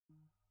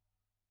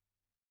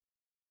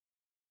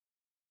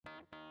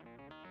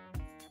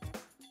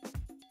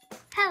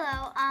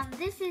Hello,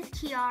 this is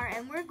Chiara,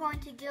 and we're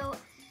going to go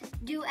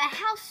do a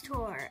house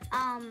tour.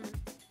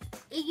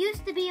 It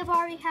used to be a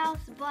Barbie house,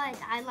 but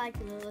I like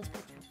the Littlest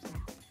Pet Shops now,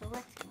 so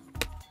let's go.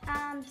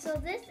 So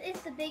this is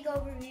the big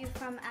overview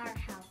from our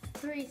house.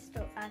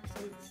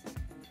 Actually, it's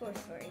 4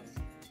 stories,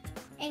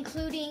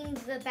 including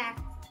the back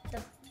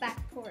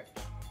porch.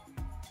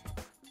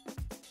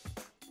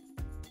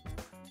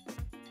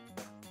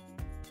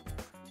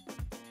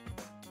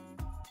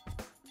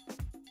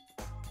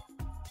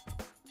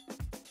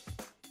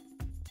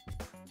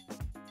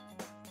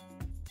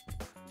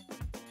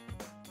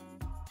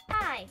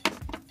 Hi.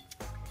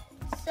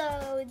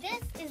 So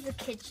this is the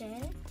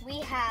kitchen.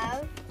 We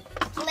have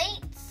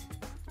plates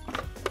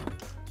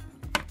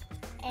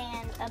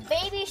and a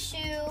baby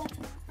shoe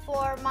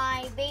for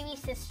my baby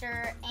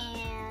sister,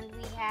 and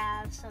we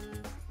have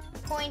some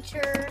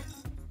pointers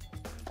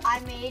I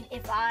made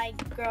if I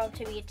grow up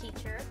to be a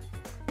teacher,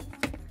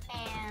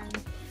 and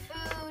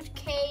food,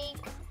 cake,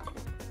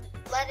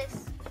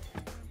 lettuce.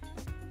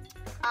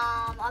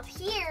 Up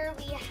here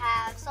we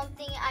have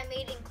something I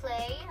made in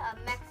clay, a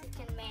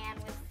Mexican man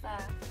with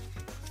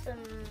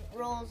some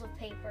rolls of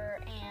paper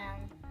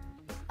and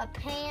a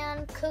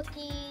pan,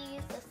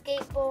 cookies, a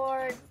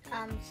skateboard,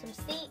 some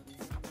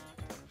seats.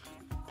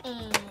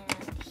 And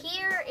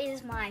here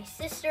is my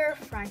sister,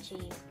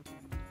 Frenchie.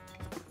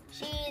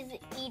 She's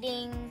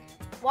eating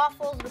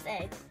waffles with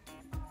eggs.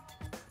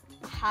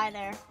 Hi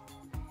there.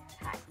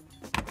 Hi.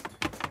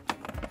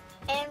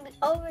 And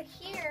over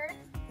here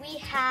we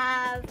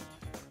have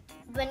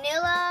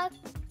vanilla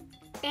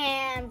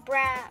and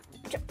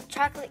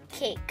chocolate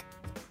cake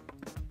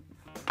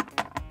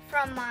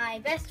from my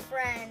best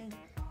friend,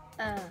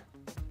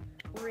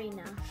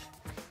 Rena.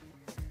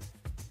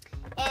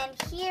 And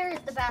here's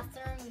the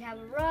bathroom. We have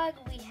a rug,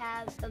 we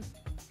have a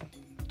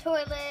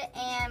toilet,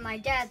 and my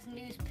dad's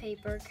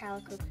newspaper,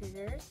 calico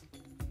scissors.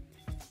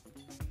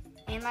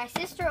 And my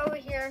sister over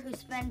here who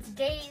spends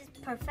days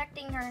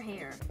perfecting her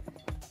hair.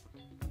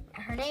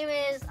 Her name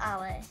is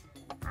Ale.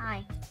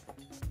 Hi.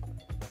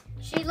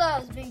 She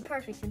loves being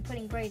perfect and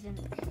putting braids in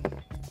it.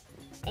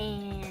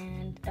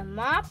 And a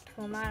mop,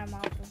 well not a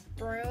mop, a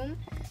broom.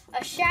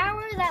 A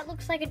shower that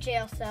looks like a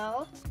jail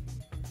cell.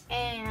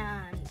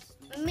 And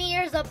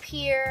mirrors up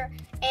here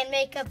and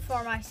makeup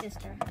for my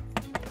sister.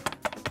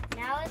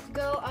 Now let's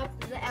go up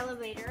the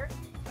elevator,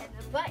 and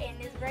the button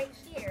is right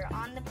here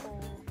on the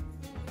pole.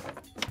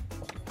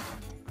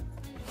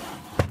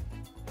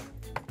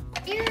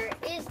 Here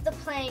is the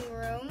playing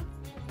room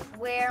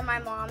where my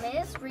mom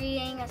is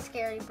reading a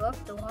scary book,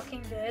 The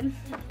Walking Dead,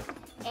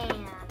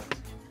 and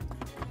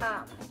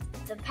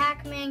the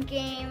Pac-Man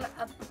game,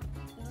 a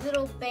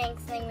little bank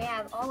thing we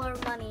have all our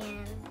money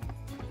in,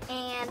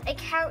 and a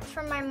couch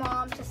for my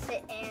mom to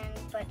sit in,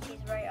 but she's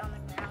right on the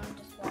ground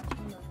just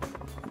watching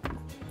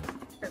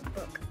her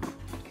book.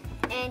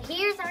 And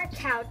here's our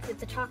couch with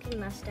the talking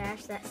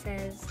mustache that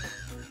says,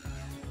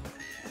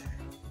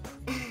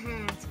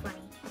 it's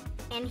funny.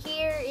 And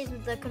here is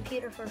the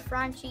computer for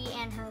Franchi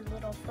and her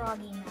little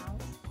froggy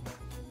mouth.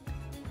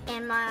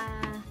 And my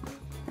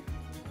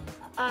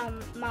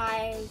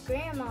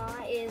grandma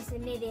is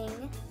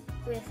knitting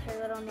with her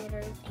little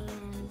knitters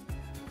and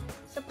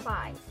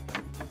supplies.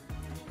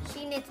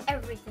 She knits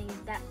everything,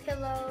 that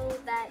pillow,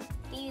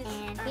 these.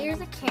 And here's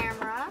a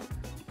camera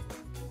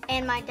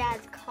and my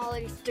dad's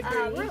college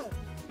room.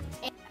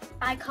 And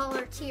I call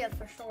her Tia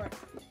for short.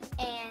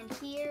 And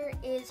here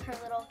is her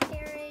little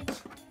carriage.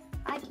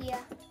 Hi, Tia.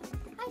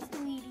 Hi,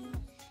 sweetie.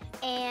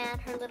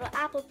 And her little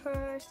apple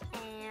purse,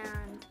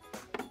 and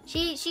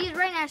she's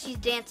right now she's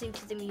dancing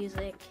to the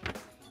music.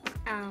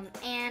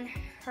 And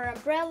her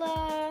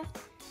umbrella,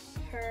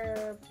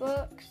 her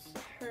books,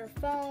 her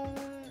phone,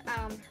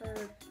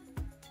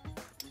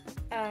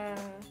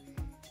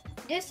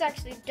 this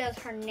actually does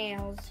her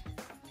nails,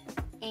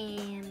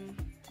 and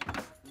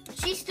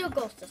she still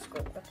goes to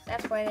school.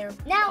 That's why they're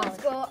now.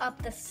 Let's go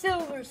up the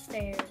silver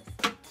stairs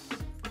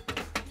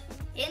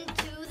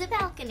into the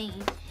balcony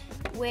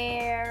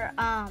where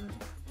a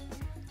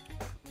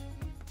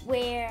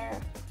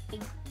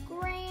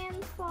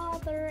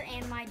grandfather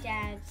and my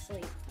dad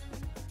sleep.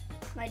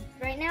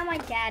 Right now my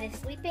dad is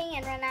sleeping,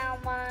 and right now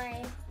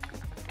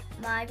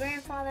my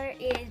grandfather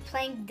is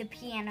playing the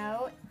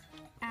piano.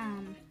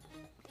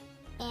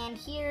 And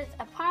here's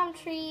a palm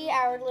tree,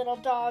 our little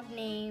dog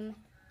named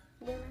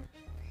Luna.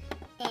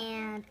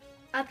 And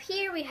up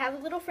here we have a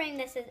little frame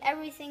that says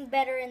everything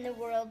better in the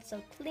world,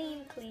 so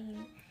clean,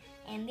 clean.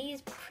 And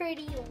these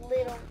pretty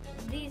little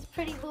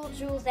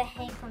jewels that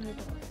hang from the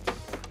door.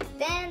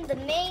 Then the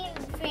main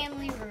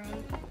family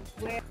room,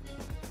 where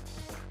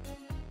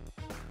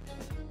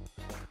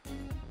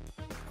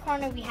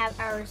corner we have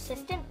our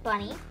assistant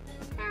Bunny.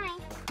 Hi.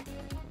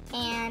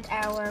 And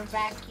our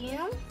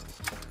vacuum,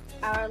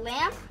 our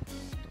lamp,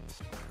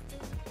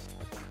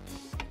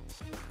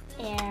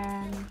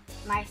 and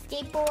my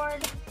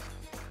skateboard,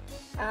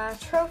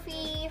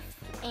 trophy,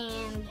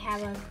 and we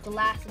have a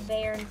glass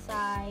bear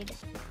inside,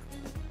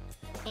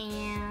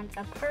 and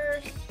a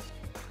purse,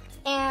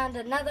 and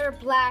another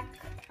black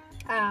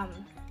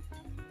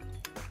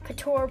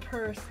couture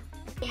purse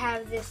We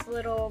have this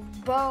little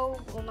bow,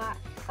 well not,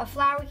 a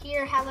flower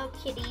here, Hello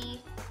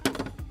Kitty.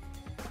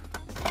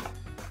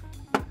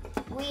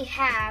 We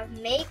have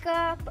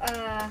makeup,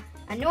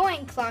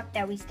 annoying clock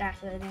that we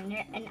stashed in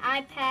there, an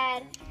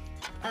iPad,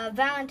 a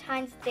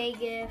Valentine's Day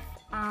gift,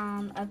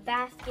 a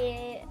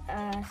basket,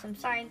 some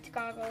science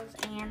goggles,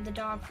 and the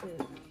dog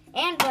food.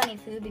 And bunny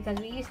food, because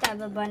we used to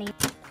have a bunny.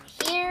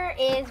 Here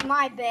is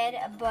my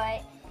bed,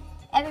 but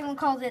everyone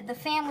calls it the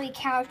family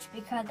couch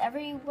because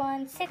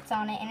everyone sits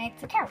on it and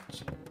it's a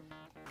couch.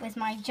 With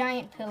my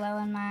giant pillow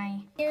and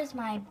here's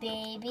my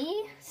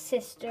baby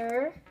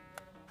sister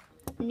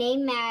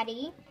named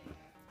Maddie.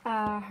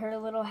 Her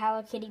little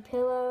Hello Kitty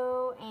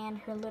pillow and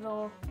her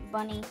little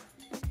bunny.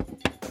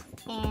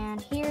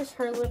 And here's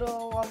her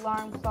little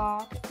alarm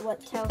clock,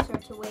 what tells her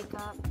to wake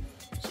up.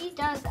 She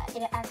does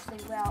it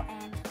actually well.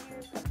 And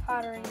here's the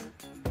pottery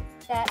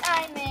that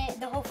I made,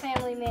 the whole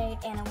family made,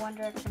 and a One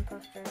Direction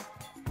poster.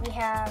 We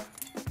have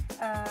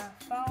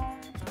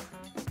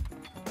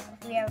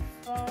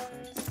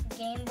phones,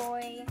 Game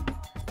Boy,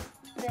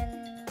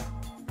 then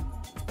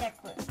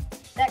necklace.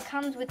 That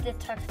comes with the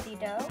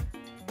tuxedo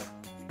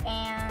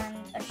and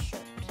a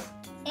shirt.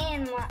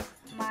 And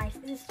my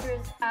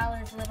sister's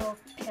Alice's little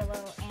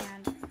pillow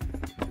and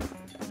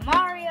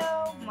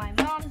Mario, my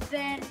mom's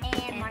bed,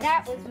 and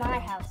that was my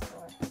household.